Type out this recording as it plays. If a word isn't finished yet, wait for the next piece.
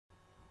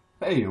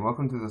Hey, and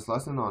welcome to this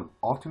lesson on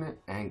alternate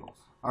angles.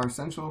 Our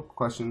essential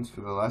questions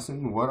for the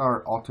lesson: what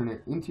are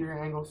alternate interior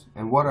angles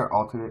and what are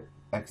alternate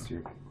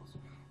exterior angles?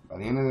 By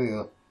the end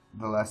of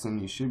the lesson,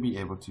 you should be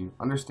able to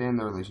understand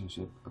the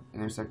relationship of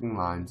intersecting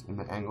lines and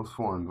the angles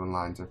formed when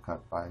lines are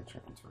cut by a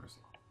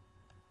transversal.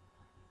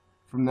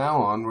 From now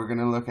on, we're going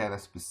to look at a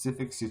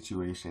specific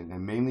situation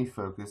and mainly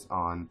focus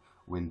on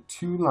when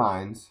two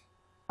lines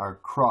are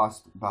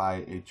crossed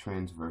by a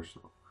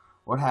transversal.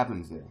 What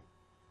happens there?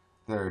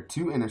 There are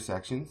two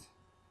intersections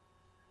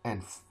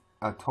and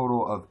a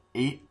total of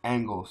 8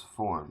 angles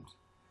formed.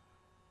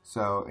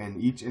 So in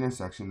each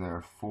intersection there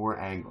are 4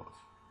 angles.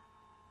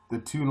 The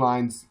two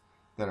lines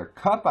that are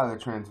cut by the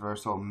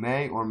transversal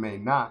may or may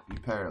not be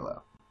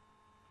parallel.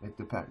 It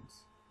depends.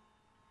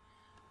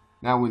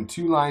 Now when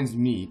two lines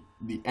meet,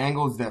 the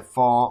angles that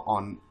fall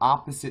on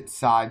opposite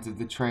sides of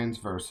the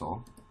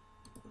transversal,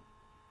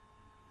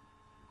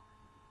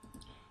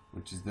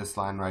 which is this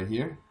line right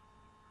here,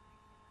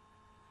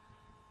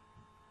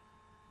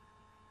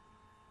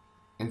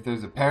 if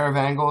there's a pair of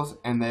angles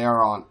and they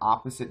are on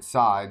opposite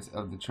sides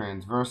of the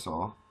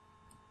transversal,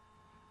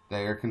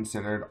 they are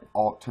considered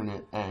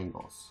alternate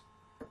angles.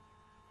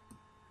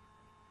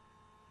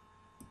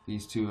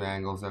 These two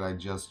angles that I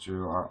just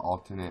drew are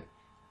alternate,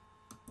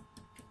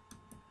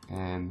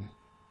 and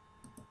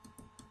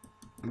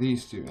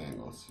these two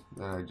angles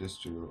that I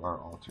just drew are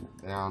alternate.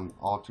 They're on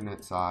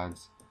alternate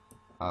sides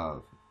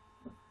of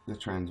the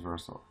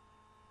transversal,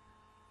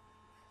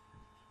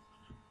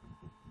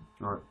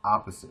 or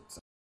opposites.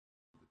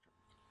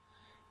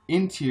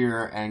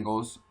 Interior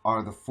angles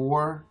are the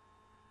 4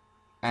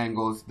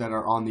 angles that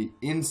are on the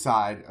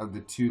inside of the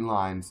two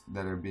lines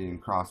that are being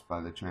crossed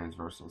by the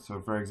transversal. So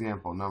for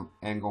example,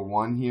 angle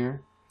 1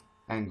 here,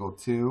 angle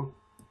 2,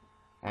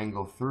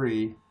 angle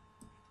 3,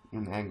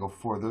 and angle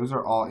 4. Those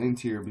are all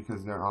interior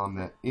because they're on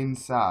the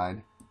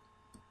inside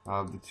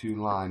of the two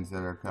lines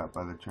that are cut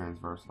by the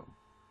transversal.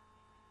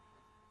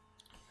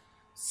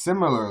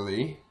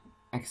 Similarly,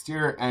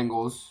 exterior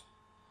angles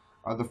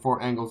are the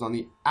 4 angles on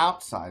the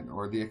outside,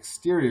 or the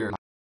exterior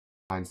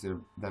lines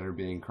that are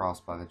being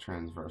crossed by the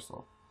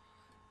transversal.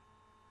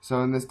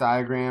 So in this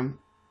diagram,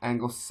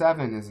 angle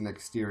 7 is an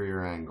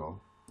exterior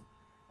angle,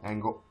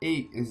 angle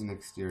 8 is an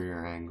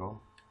exterior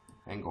angle,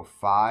 angle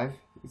 5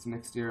 is an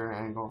exterior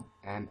angle,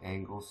 and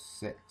angle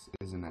 6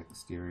 is an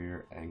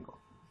exterior angle.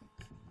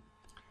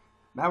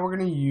 Now we're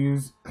going to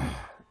use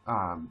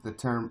the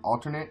term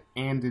alternate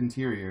and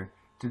interior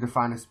to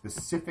define a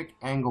specific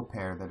angle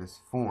pair that is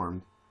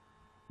formed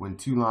when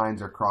two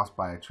lines are crossed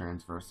by a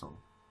transversal.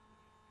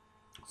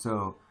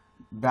 So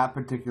that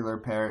particular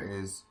pair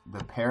is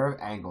the pair of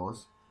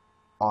angles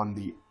on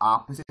the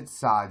opposite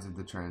sides of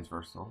the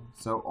transversal,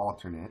 so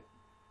alternate,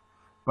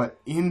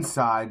 but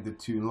inside the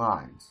two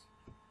lines,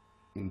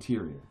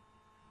 interior.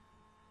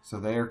 So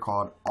they are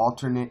called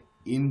alternate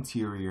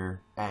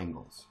interior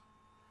angles.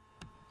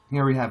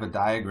 Here we have a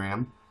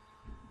diagram.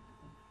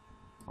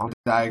 On the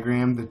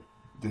diagram,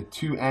 the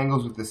two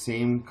angles with the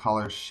same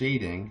color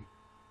shading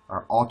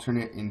are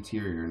alternate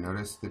interior.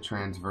 Notice the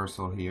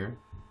transversal here.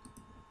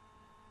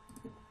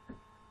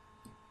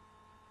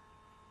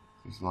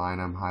 This line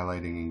I'm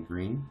highlighting in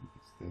green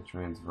is the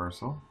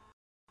transversal.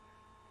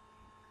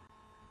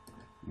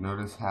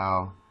 Notice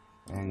how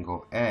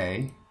angle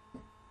A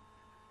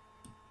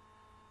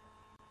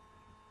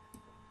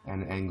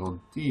and angle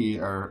D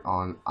are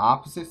on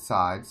opposite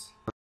sides,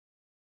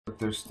 but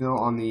they're still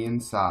on the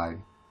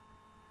inside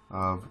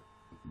of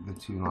the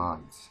two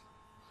lines.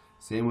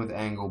 Same with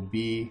angle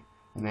B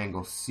and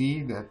angle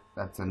C,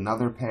 that's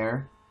another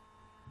pair.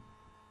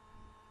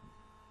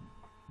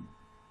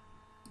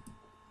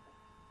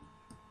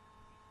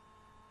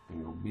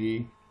 Angle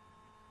B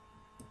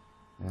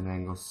and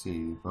angle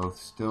C, both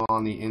still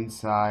on the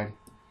inside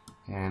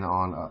and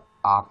on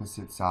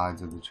opposite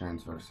sides of the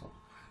transversal.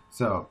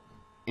 So,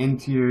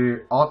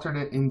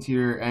 alternate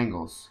interior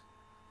angles.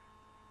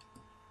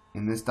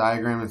 In this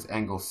diagram, it's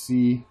angle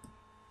C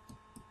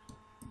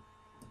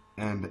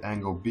and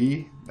angle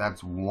B.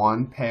 That's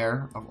one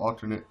pair of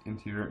alternate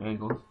interior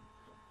angles.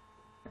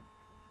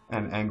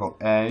 And angle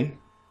A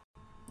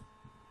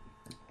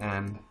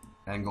and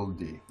angle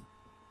D.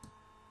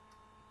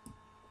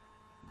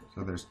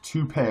 So there's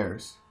 2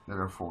 pairs that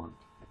are formed.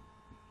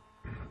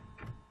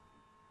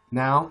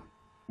 Now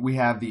we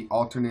have the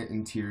alternate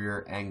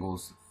interior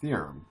angles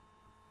theorem.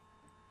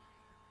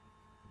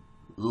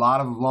 A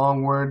lot of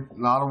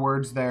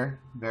words there,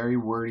 very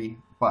wordy,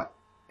 but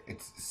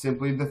it's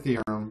simply the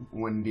theorem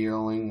when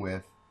dealing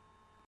with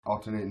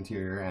alternate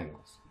interior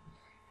angles.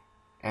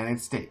 And it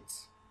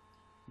states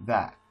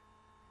that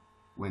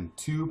when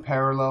 2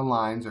 parallel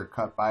lines are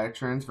cut by a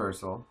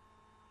transversal,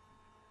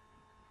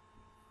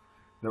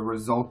 the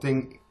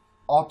resulting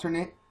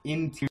alternate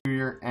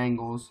interior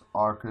angles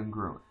are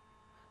congruent.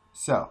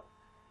 So,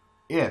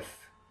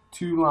 if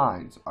 2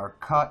 lines are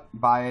cut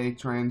by a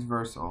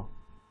transversal,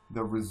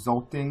 the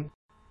resulting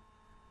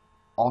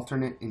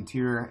alternate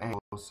interior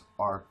angles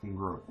are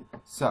congruent.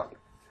 So,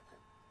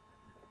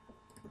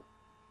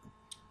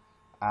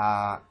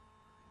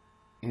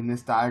 in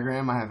this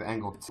diagram I have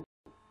angle 2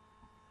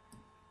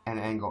 and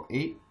angle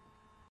 8.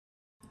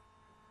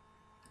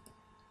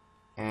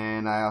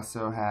 And I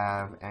also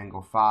have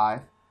angle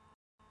 5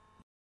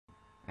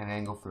 and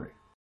angle 3.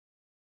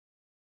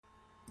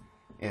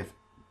 If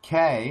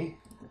K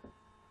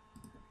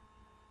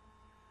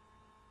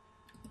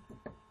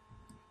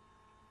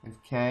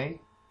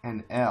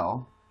and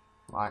L,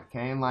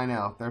 K and line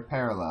L, if they're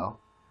parallel,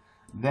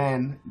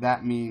 then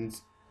that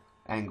means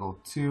angle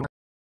 2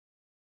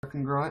 are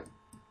congruent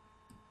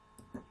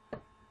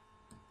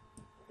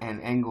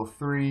and angle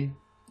 3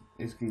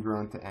 is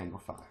congruent to angle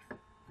 5.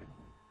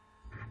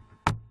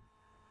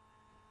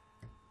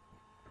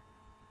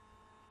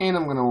 And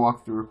I'm going to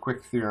walk through a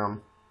quick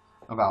theorem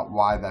about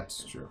why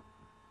that's true.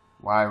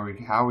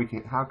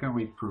 How can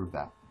we prove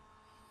that?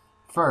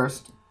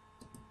 First,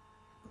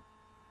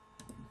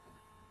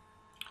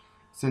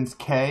 since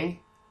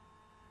K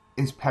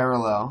is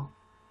parallel,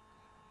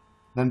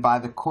 then by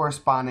the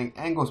corresponding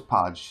angles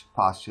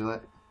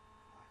postulate,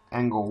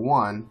 angle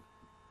 1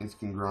 is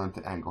congruent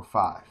to angle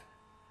 5.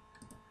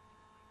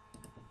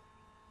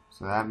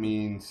 So that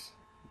means,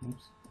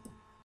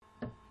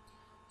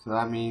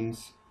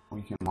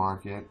 we can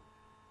mark it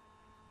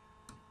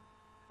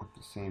with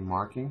the same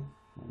marking.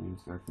 That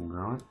means they're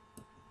congruent.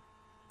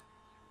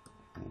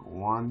 Angle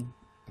 1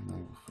 and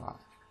angle 5.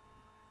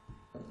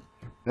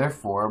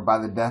 Therefore, by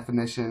the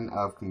definition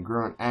of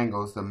congruent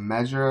angles, the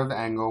measure of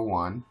angle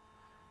 1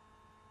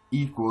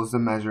 equals the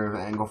measure of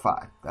angle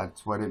 5.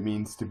 That's what it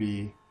means to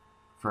be,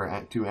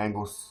 for two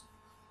angles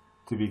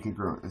to be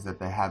congruent, is that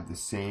they have the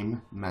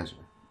same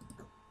measure.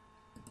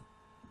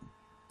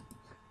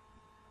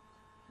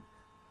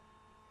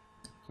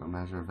 So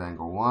measure of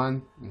angle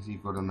 1 is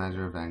equal to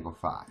measure of angle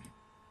 5.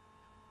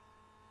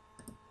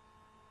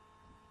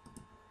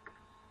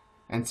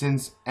 And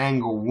since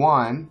angle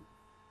 1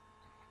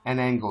 and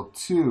angle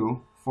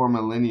 2 form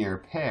a linear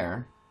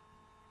pair,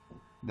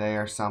 they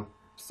are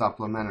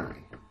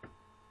supplementary.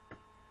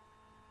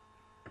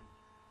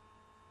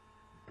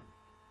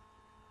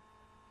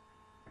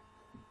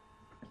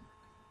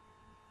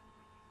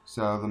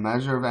 So the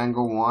measure of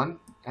angle 1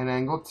 and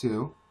angle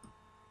 2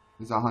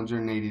 is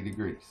 180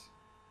 degrees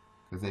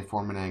because they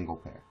form an angle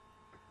pair.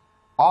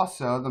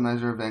 Also, the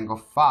measure of angle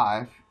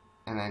 5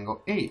 and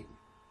angle 8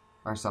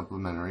 are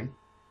supplementary.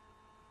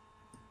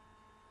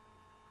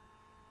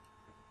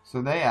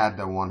 So they add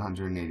to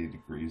 180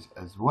 degrees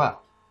as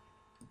well.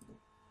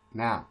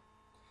 Now,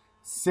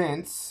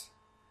 since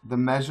the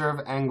measure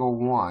of angle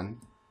 1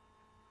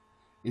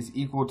 is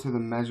equal to the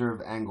measure of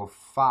angle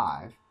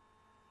 5,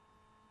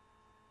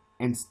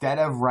 instead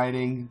of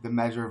writing the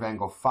measure of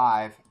angle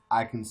 5,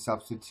 I can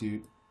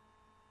substitute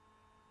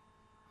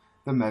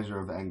the measure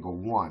of angle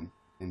 1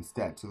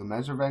 instead. So the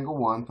measure of angle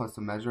 1 plus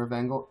the measure of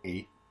angle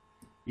 8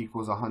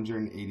 equals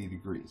 180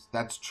 degrees.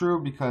 That's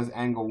true because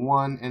angle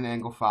 1 and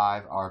angle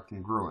 5 are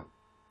congruent.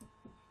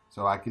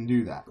 So I can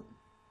do that.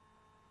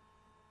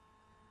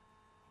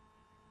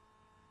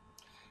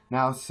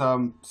 Now,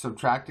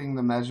 subtracting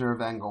the measure of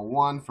angle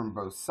 1 from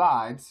both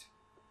sides,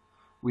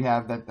 we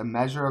have that the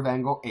measure of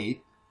angle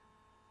 8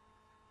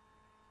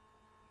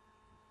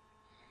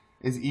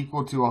 is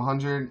equal to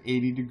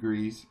 180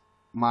 degrees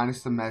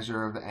minus the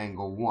measure of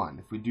angle 1.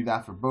 If we do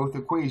that for both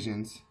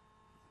equations,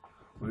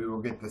 we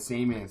will get the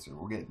same answer.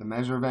 We'll get the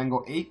measure of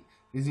angle 8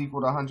 is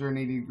equal to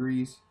 180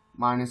 degrees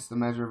minus the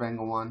measure of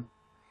angle 1.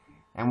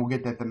 And we'll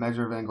get that the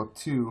measure of angle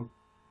 2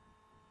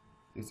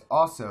 is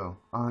also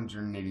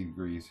 180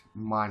 degrees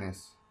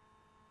minus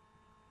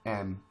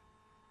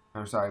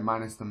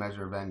minus the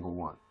measure of angle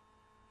 1.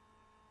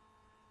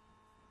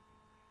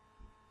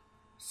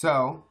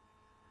 So,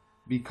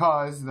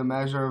 because the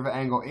measure of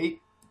angle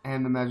 8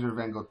 and the measure of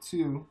angle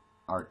 2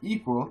 are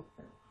equal,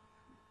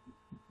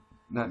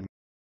 that means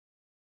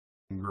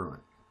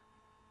congruent.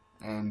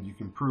 And you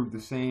can prove the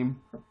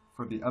same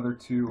for the other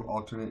two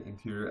alternate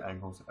interior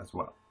angles as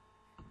well.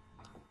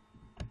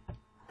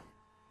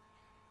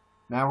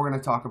 Now we're going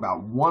to talk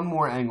about one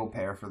more angle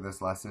pair for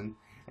this lesson,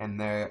 and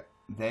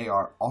they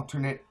are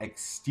alternate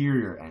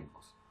exterior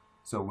angles.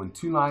 So when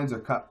two lines are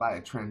cut by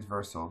a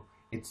transversal,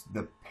 it's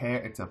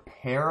a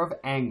pair of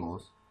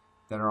angles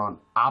that are on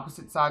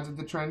opposite sides of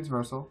the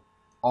transversal,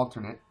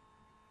 alternate,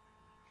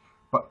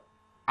 but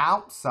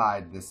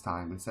outside this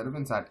time, instead of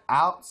inside,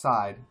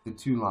 outside the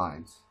two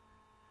lines.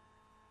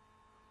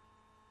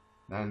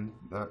 Then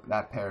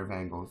that pair of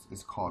angles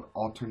is called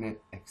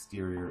alternate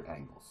exterior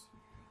angles.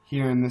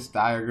 Here in this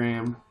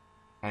diagram,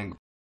 angle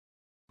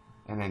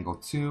and angle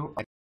 2,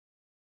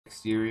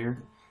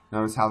 exterior.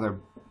 Notice how they're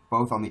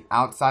both on the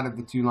outside of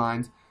the two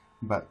lines,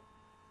 but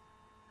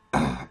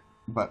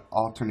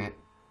alternate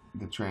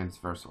the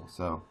transversal,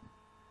 so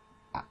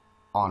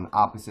on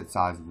opposite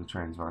sides of the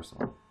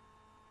transversal.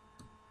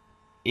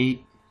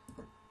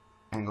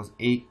 Angles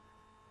 8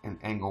 and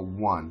angle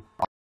 1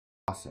 are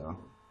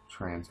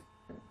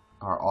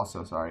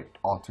also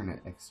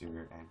alternate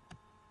exterior angles.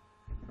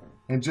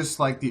 And just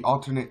like the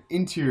alternate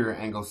interior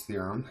angles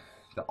theorem,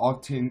 the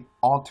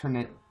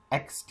alternate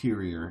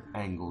exterior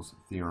angles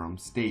theorem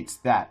states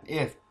that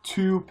if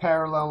two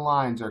parallel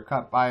lines are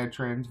cut by a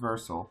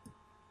transversal,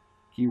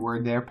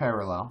 keyword there,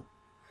 parallel,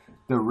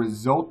 the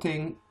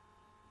resulting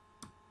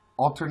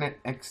alternate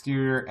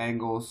exterior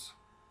angles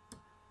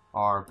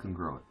are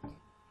congruent.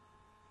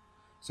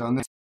 So in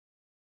this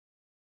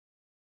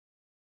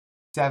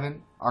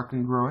 7 are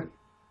congruent,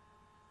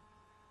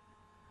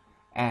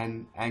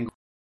 and angle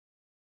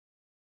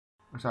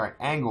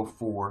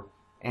 4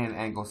 and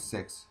angle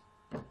 6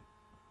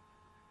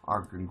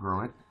 are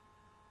congruent,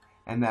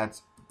 and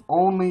that's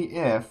only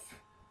if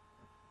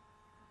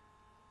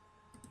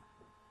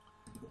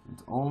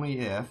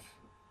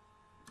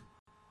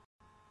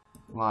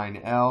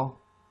line L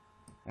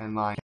and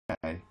line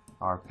K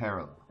are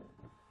parallel.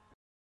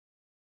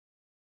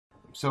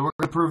 So we're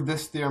going to prove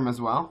this theorem as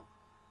well.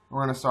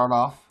 We're going to start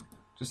off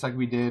just like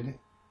we did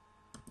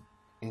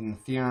in the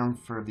theorem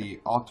for the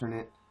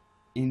alternate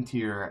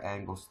interior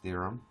angles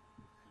theorem.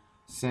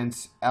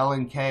 Since L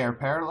and K are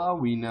parallel,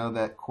 we know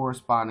that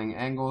corresponding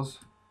angles,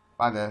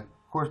 by the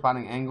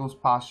corresponding angles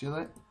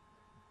postulate,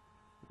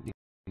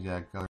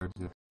 that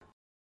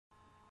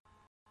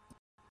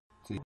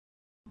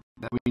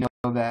we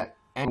know that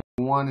angle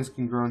 1 is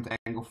congruent to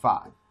angle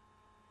 5.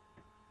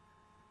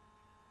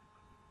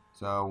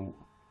 So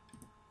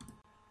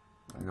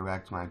I go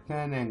back to my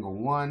pen, angle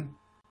 1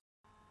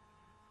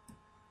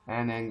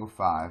 and angle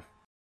 5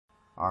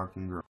 are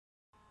congruent.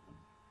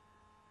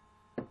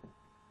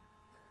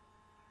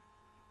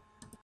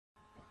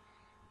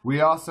 We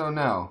also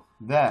know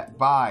that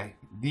by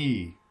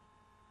the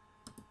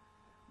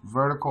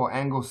vertical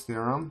angles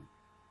theorem,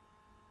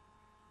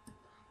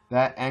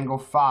 that angle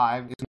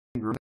 5 is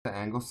congruent to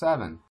angle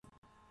 7.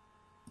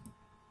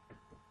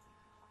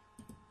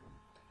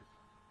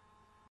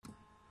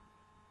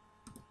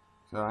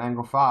 So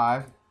angle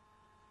 5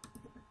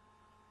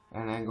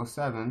 and angle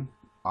 7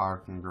 are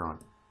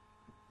congruent.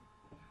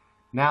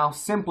 Now,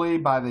 simply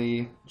by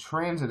the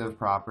transitive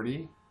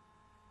property,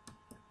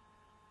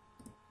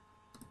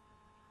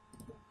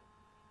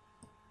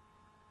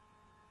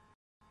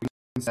 we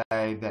can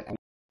say that angle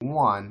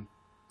 1,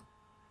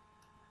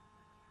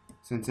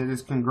 since it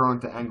is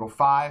congruent to angle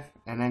 5,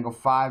 and angle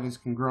 5 is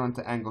congruent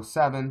to angle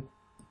 7,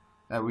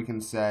 that we can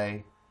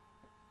say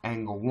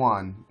angle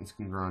 1 is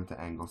congruent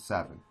to angle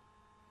 7.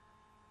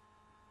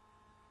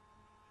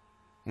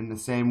 In the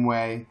same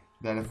way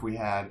that if we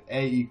had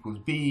A equals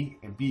B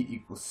and B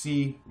equals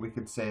C, we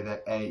could say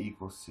that A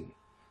equals C.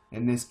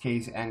 In this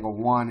case, angle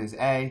 1 is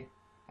A,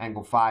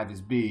 angle 5 is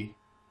B,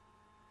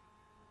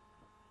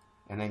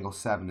 and angle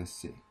 7 is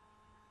C.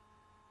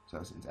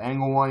 So since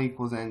angle 1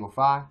 equals angle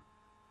 5,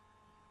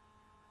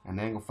 and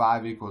angle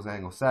 5 equals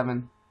angle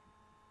 7,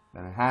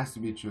 then it has to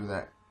be true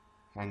that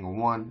angle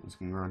 1 is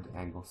congruent to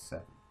angle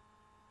 7.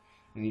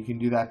 And you can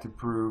do that to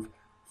prove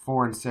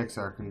 4 and 6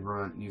 are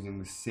congruent using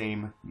the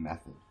same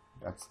method.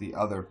 That's the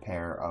other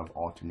pair of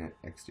alternate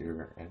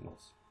exterior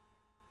angles.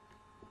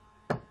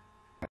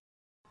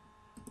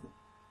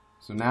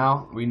 So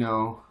now we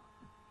know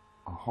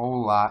a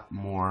whole lot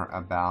more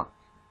about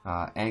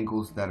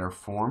angles that are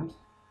formed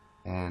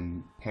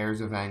and pairs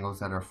of angles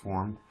that are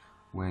formed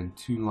when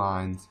two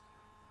lines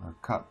are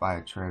cut by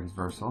a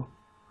transversal.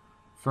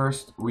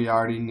 First, we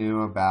already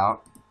knew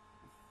about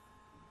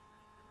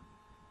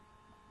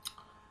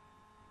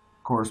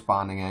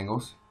corresponding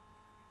angles.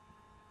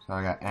 So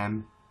I got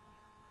M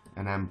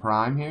and M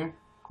prime here,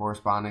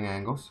 corresponding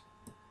angles.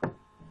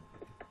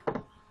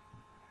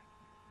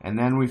 And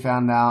then we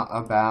found out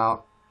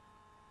about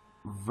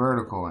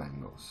vertical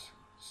angles.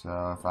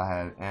 So if I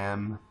had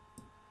M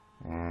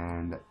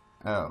and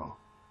O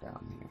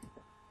down here,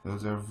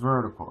 those are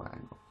vertical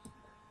angles.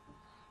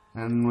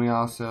 And we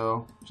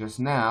also just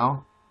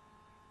now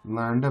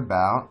learned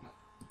about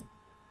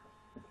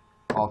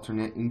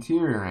alternate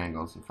interior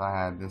angles. If I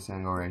had this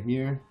angle right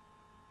here,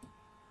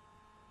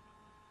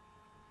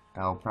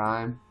 L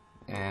prime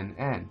and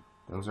N,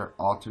 those are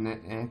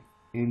alternate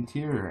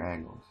interior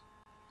angles.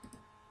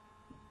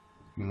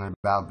 You learned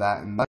about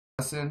that in the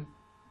lesson.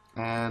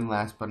 And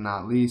last but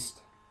not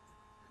least,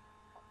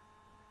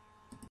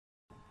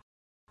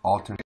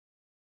 alternate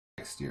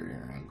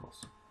exterior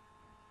angles.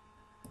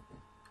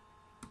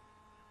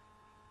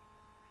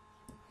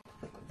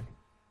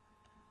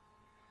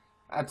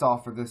 That's all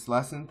for this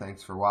lesson.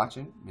 Thanks for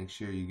watching. Make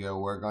sure you go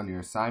work on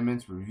your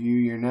assignments, review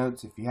your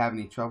notes. If you have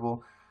any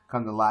trouble,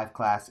 come to live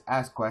class,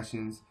 ask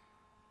questions,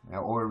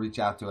 or reach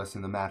out to us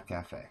in the Math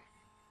Cafe.